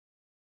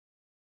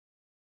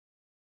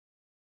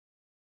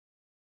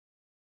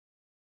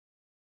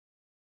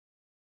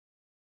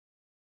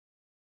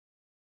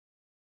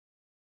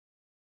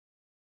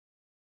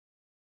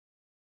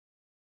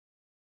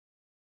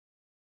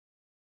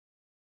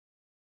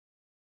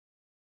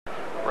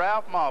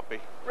Ralph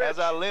Maltby, as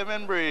I live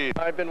and breathe.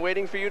 I've been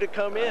waiting for you to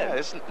come in.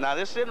 Yeah, now,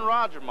 this isn't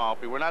Roger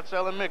Maltby. We're not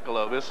selling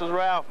Michelob. This is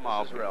Ralph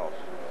Maltby. This is Ralph.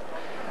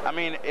 I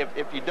mean,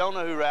 if you don't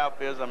know who Ralph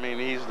is, I mean,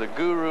 he's the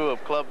guru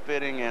of club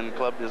fitting and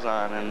club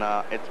design,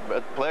 and it's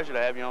a pleasure to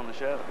have you on the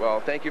show. Well,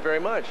 thank you very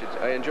much.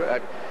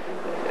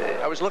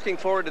 I was looking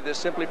forward to this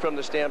simply from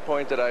the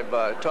standpoint that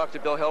I've talked to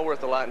Bill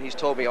Hellworth a lot, and he's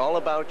told me all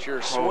about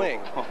your swing.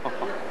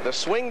 The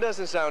swing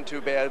doesn't sound too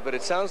bad, but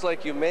it sounds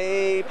like you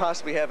may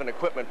possibly have an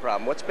equipment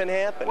problem. What's been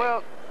happening?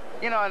 Well,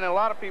 you know, and a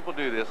lot of people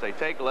do this. They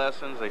take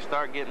lessons, they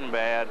start getting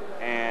bad,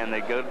 and they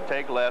go to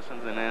take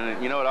lessons, and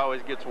then, you know, it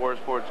always gets worse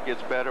before it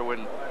gets better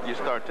when you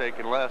start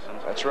taking lessons.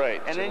 That's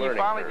right. And then you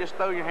finally just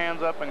throw your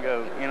hands up and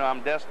go, you know,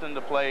 I'm destined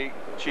to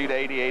shoot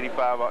 80,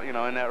 85, you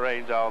know, in that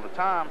range all the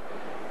time.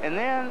 And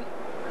then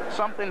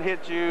something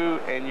hits you,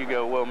 and you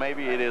go, well,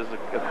 maybe it is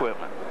the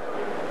equipment.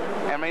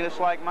 I mean, it's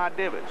like my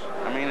divots.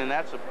 I mean, and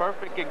that's a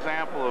perfect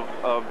example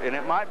and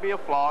it might be a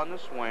flaw in the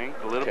swing,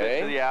 a little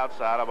bit to the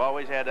outside. I've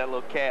always had that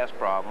little cast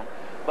problem.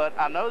 But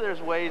I know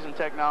there's ways in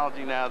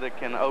technology now that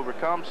can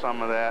overcome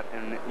some of that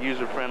in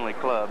user-friendly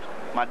clubs.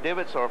 My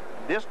divots are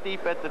this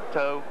deep at the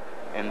toe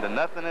and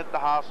nothing at the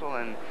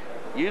hosel, and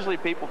usually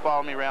people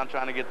follow me around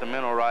trying to get the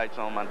mental rights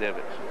on my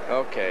divots.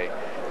 Okay.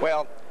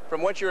 Well,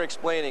 from what you're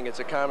explaining, it's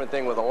a common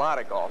thing with a lot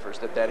of golfers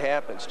that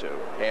happens to.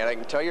 And I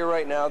can tell you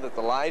right now that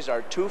the lies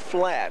are too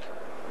flat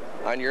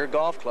on your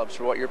golf clubs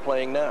for what you're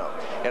playing now.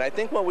 And I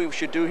think what we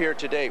should do here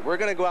today, we're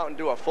going to go out and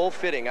do a full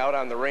fitting out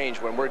on the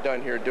range when we're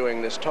done here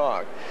doing this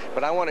talk.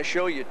 But I want to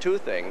show you two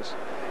things,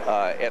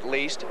 at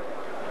least,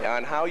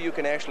 on how you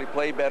can actually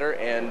play better.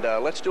 And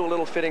let's do a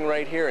little fitting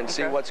right here and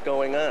see what's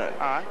going on. All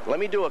right. Let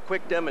me do a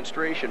quick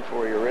demonstration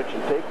for you, Rich,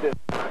 and take this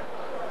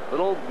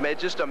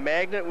just a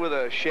magnet with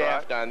a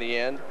shaft on the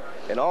end.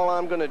 And all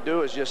I'm going to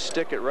do is just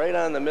stick it right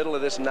on the middle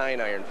of this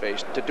 9-iron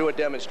face to do a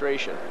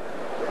demonstration.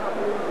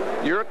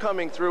 You're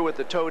coming through with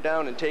the toe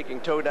down and taking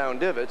toe down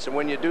divots, and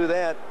when you do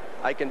that,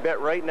 I can bet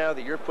right now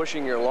that you're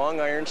pushing your long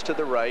irons to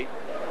the right,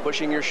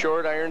 pushing your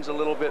short irons a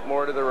little bit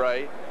more to the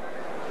right.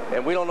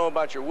 And we don't know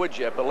about your woods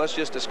yet, but let's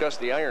just discuss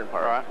the iron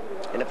part. All right.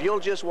 And if you'll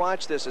just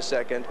watch this a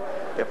second,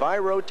 if I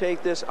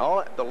rotate this,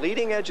 the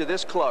leading edge of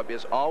this club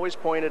is always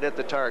pointed at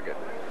the target.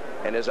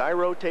 And as I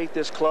rotate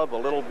this club a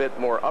little bit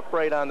more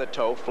upright on the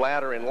toe,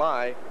 flatter and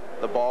lie,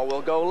 the ball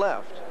will go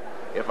left.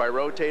 If I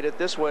rotate it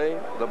this way,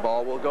 the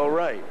ball will go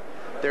right.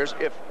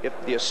 If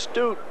the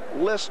astute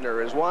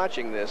listener is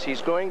watching this,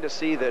 he's going to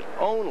see that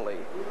only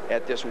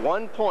at this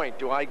one point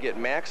do I get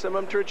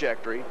maximum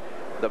trajectory,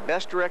 the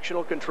best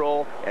directional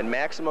control, and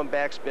maximum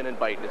backspin and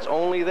bite. And it's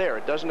only there.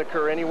 It doesn't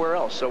occur anywhere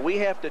else. So we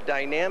have to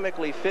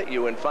dynamically fit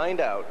you and find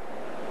out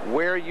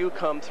where you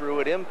come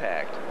through at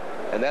impact.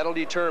 And that'll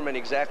determine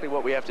exactly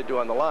what we have to do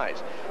on the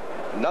lies.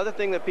 Another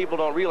thing that people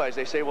don't realize,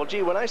 they say, well,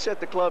 gee, when I set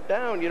the club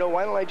down, you know,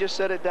 why don't I just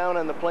set it down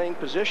on the playing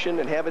position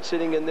and have it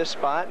sitting in this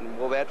spot, and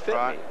will that fit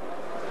me?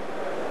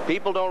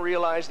 People don't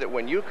realize that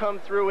when you come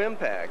through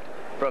impact,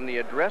 from the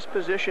address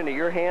position to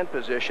your hand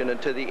position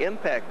and to the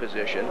impact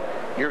position,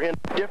 you're in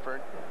a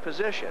different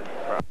position.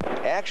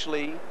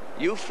 Actually,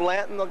 you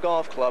flatten the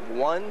golf club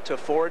 1 to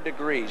 4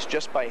 degrees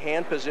just by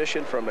hand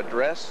position from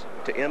address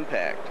to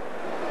impact.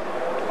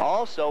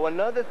 Also,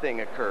 another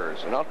thing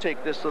occurs, and I'll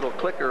take this little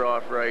clicker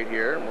off right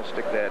here, and we'll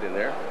stick that in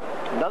there.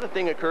 Another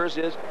thing occurs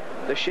is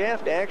the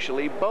shaft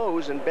actually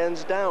bows and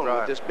bends down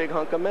with this big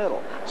hunk of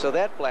metal. So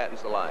that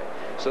flattens the lie.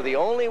 So the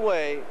only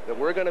way that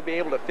we're going to be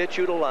able to fit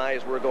you to lie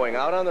is we're going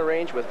out on the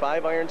range with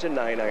 5 irons and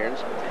 9 irons.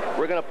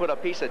 We're going to put a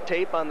piece of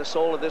tape on the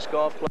sole of this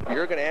golf club.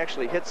 You're going to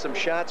actually hit some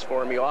shots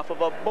for me off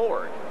of a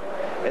board.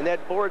 And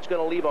that board's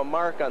going to leave a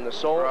mark on the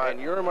sole, and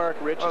your mark,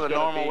 Rich, is going to be the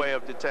normal way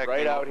of detecting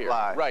right out here.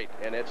 Lie. Right,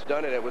 and it's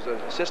done, and it was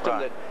a system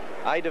that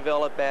I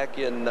developed back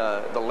in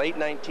the late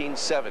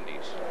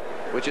 1970s,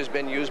 which has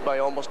been used by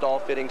almost all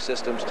fitting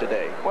systems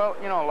today. Well,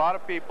 you know, a lot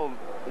of people,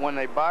 when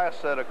they buy a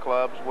set of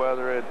clubs,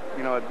 whether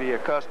it be a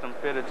custom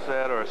fitted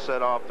set or a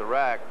set off the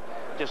rack,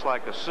 just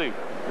like a suit,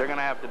 they're going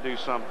to have to do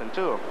something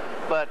to them.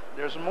 But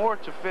there's more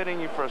to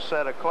fitting you for a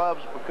set of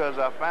clubs, because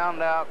I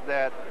found out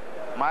that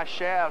my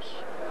shafts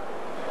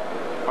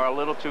are a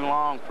little too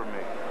long for me.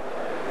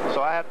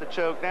 So I have to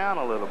choke down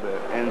a little bit.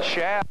 And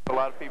shaft, a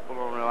lot of people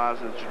don't realize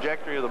the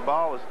trajectory of the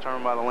ball is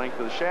determined by the length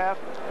of the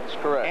shaft. That's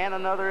correct. And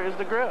another is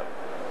the grip.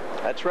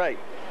 That's right.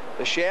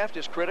 The shaft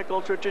is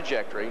critical to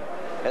trajectory,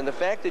 and the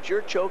fact that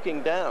you're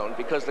choking down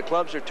because the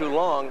clubs are too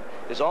long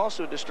is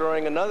also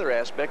destroying another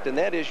aspect, and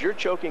that is you're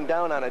choking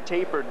down on a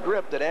tapered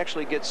grip that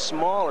actually gets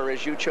smaller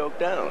as you choke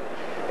down.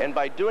 And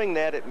by doing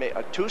that,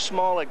 a too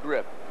small a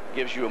grip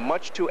gives you a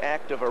much too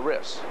active a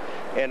wrist.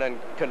 And then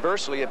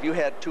conversely, if you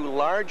had too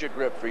large a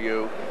grip for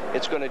you,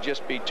 it's going to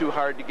just be too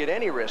hard to get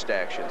any wrist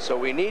action. So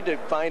we need to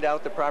find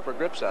out the proper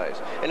grip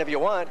size. And if you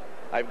want,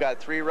 I've got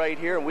 3 right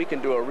here, and we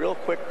can do a real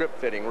quick grip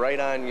fitting right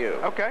on you.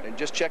 Okay. And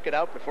just check it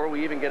out before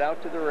we even get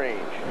out to the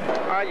range.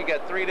 All right, you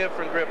got 3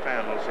 different grip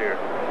handles here.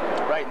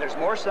 Right, and there's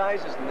more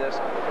sizes than this,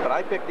 but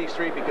I picked these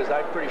 3 because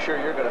I'm pretty sure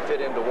you're going to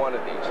fit into one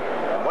of these.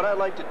 And what I'd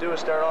like to do is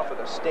start off with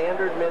a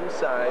standard men's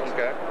size,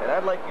 okay, and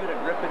I'd like you to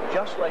grip it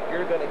just like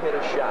you're going to hit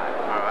a shot.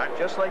 All right.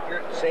 Just like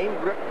your same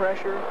grip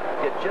pressure,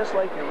 get just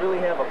like you really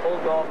have a full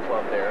golf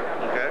club there.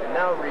 Okay. And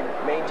now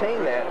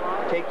maintain that.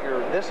 Take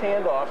this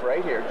hand off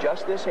right here,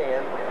 just this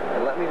hand,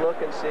 and let me look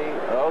and see.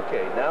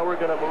 Okay, now we're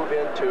going to move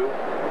into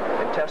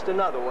and test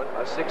another one,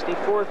 a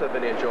 64th of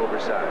an inch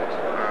oversized.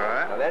 All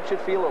right. Now that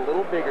should feel a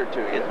little bigger to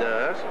you. It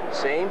does.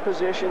 Same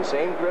position,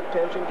 same grip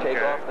tension. Take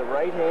Okay. off the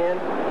right hand,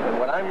 and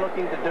what I'm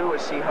looking to do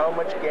is see how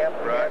much gap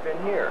we have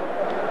in here.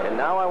 And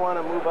now I want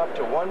to move up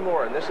to one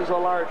more, and this is a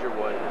larger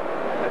one.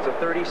 That's a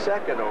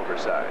 32nd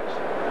oversized.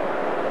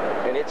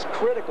 And it's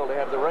critical to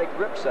have the right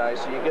grip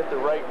size so you get the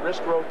right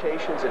wrist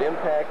rotations at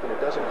impact and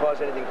it doesn't cause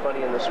anything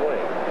funny in the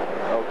swing.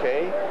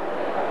 Okay?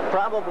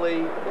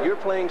 Probably you're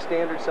playing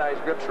standard size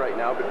grips right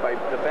now, but by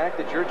the fact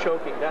that you're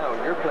choking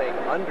down, you're playing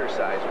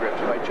undersized grips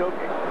by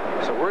choking.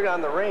 So we're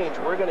on the range,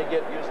 we're going to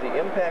use the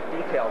impact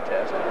decal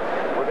test.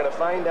 We're going to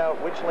find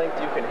out which length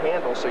you can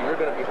handle, so you're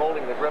going to be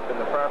holding the grip in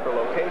the proper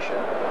location.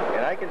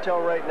 And I can tell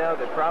right now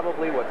that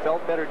probably what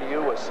felt better to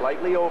you was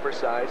slightly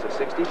oversized, a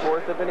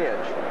 64th of an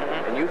inch,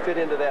 and you fit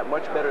into that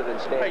much better than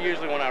standard.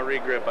 Usually when I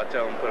re-grip, I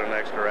tell them to put an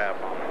extra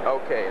wrap on it.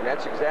 Okay, and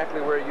that's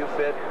exactly where you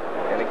fit.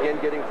 And again,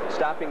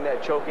 stopping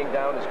that choking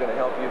down is going to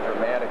help you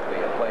dramatically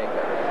in playing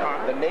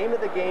better. The name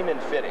of the game in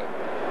fitting,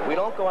 we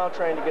don't go out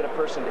trying to get a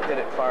person to hit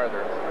it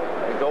farther.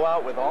 We go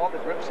out with all the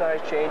grip size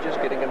changes,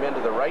 getting them into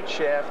the right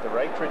shaft, the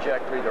right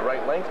trajectory, the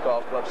right length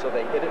golf club so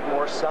they hit it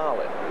more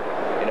solid.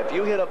 And if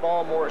you hit a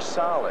ball more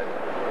solid,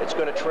 it's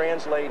going to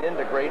translate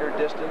into greater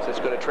distance. It's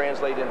going to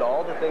translate into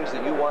all the things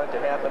that you want to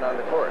happen on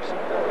the course.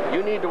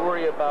 You need to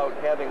worry about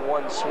having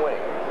one swing,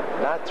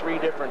 not 3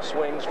 different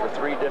swings for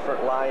 3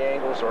 different lie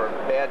angles or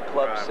bad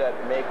club set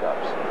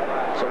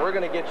makeups. So we're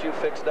going to get you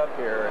fixed up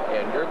here,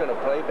 and you're going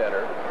to play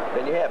better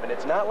than you have. And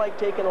it's not like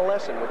taking a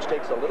lesson, which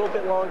takes a little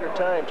bit longer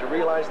time to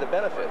realize the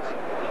benefits.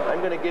 I'm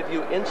going to give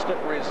you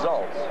instant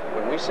results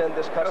when we send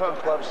this custom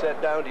club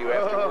set down to you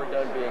after we're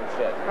done being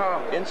fit.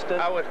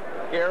 Instant.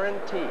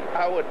 Guaranteed.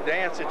 I would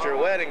dance at your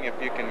wedding if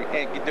you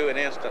can do it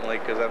instantly,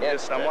 because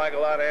I'm like a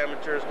lot of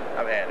amateurs.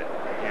 I've had it.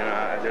 You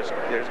know,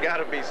 there's got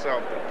to be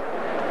something,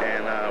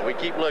 and we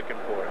keep looking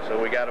for it,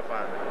 so we got to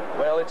find it.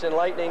 Well, it's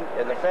enlightening,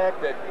 and the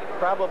fact that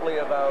probably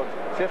about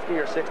 50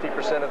 or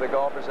 60% of the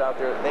golfers out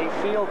there, they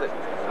feel that,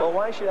 well,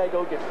 why should I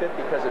go get fit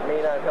because it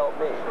may not help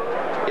me?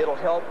 It'll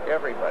help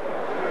everybody.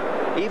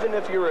 Even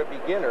if you're a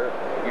beginner,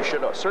 you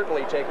should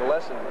certainly take a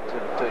lesson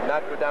to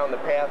not go down the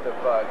path of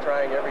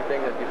trying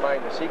everything that you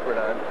find the secret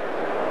on.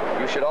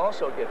 You should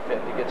also get fit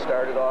to get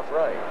started off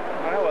right.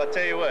 All right, well, I'll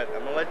tell you what.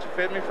 I'm going to let you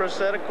fit me for a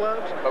set of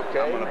clubs. Okay.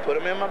 I'm going to put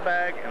them in my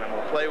bag, and I'm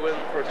going to play with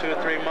them for 2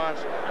 or 3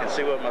 months and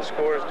see what my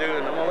scores do,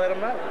 and I'm going to let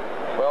them know.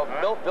 Well,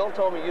 Bill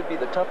told me you'd be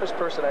the toughest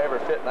person I ever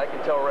fit, and I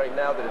can tell right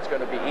now that it's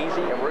going to be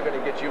easy, and we're going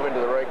to get you into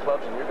the right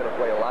clubs, and you're going to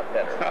play a lot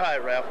better. All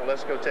right, Ralph, well,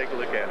 let's go take a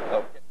look at it.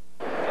 Okay.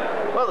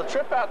 Well, the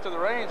trip out to the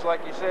range,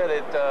 like you said,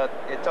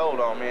 it told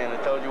on me, and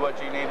it told you what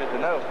you needed to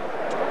know.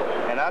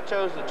 And I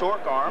chose the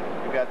torque arm.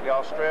 You got the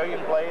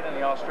Australian blade and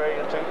the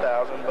Australian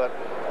 2000, but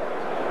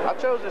I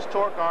chose this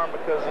torque arm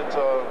because it's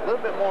a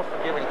little bit more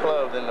forgiving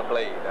club than the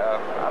blade.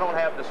 I don't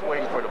have the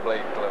swing for the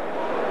blade club.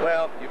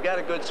 Well, you've got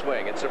a good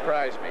swing. It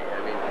surprised me.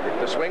 I mean,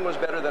 the swing was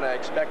better than I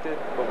expected,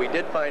 but we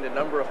did find a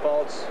number of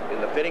faults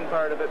in the fitting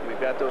part of it. We've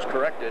got those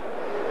corrected.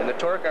 And the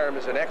torque arm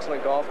is an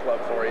excellent golf club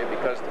for you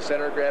because the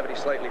center of gravity is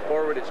slightly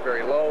forward. It's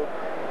very low.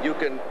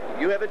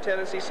 You have a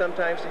tendency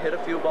sometimes to hit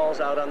a few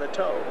balls out on the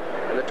toe.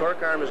 And the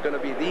torque arm is going to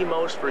be the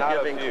most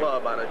forgiving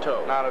club on a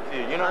toe. Not a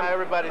few. You know how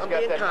everybody's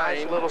got that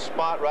nice little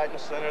spot right in the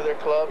center of their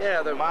clubs?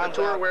 Yeah, the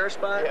tour wear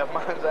spot? Yeah,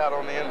 mine's out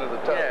on the end of the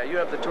toe. Yeah, you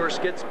have the tour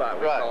skid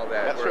spot, we call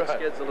that, where it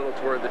skids a little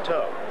toward the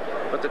toe.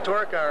 But the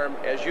torque arm,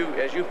 as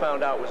you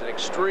found out, was an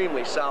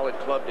extremely solid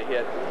club to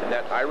hit, and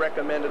that I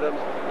recommended them.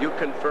 You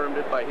confirmed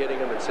it by hitting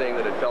them and saying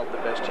that it felt the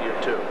best to you,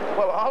 too.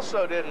 Well, I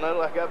also didn't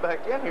know, I got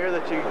back in here,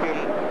 that you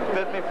can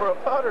fit me for a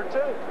putter,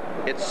 too.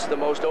 It's the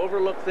most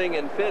overlooked thing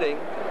in fitting,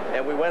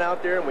 and we went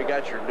out there and we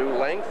got your new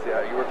length.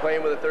 You were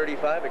playing with a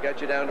 35. It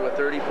got you down to a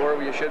 34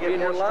 where you should be in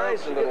your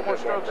lies a little bit more.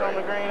 You get more strokes on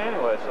the green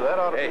anyway, so that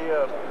ought to be...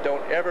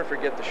 Don't ever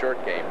forget the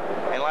short game.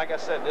 And like I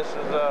said, this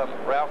is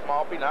Ralph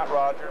Maltby, not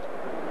Roger.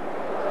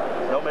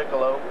 No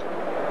Michelob.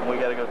 We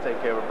got to go take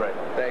care of a break.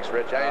 Thanks,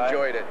 Rich. I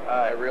enjoyed it.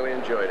 I really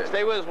enjoyed it.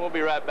 Stay with us. We'll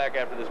be right back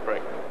after this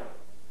break.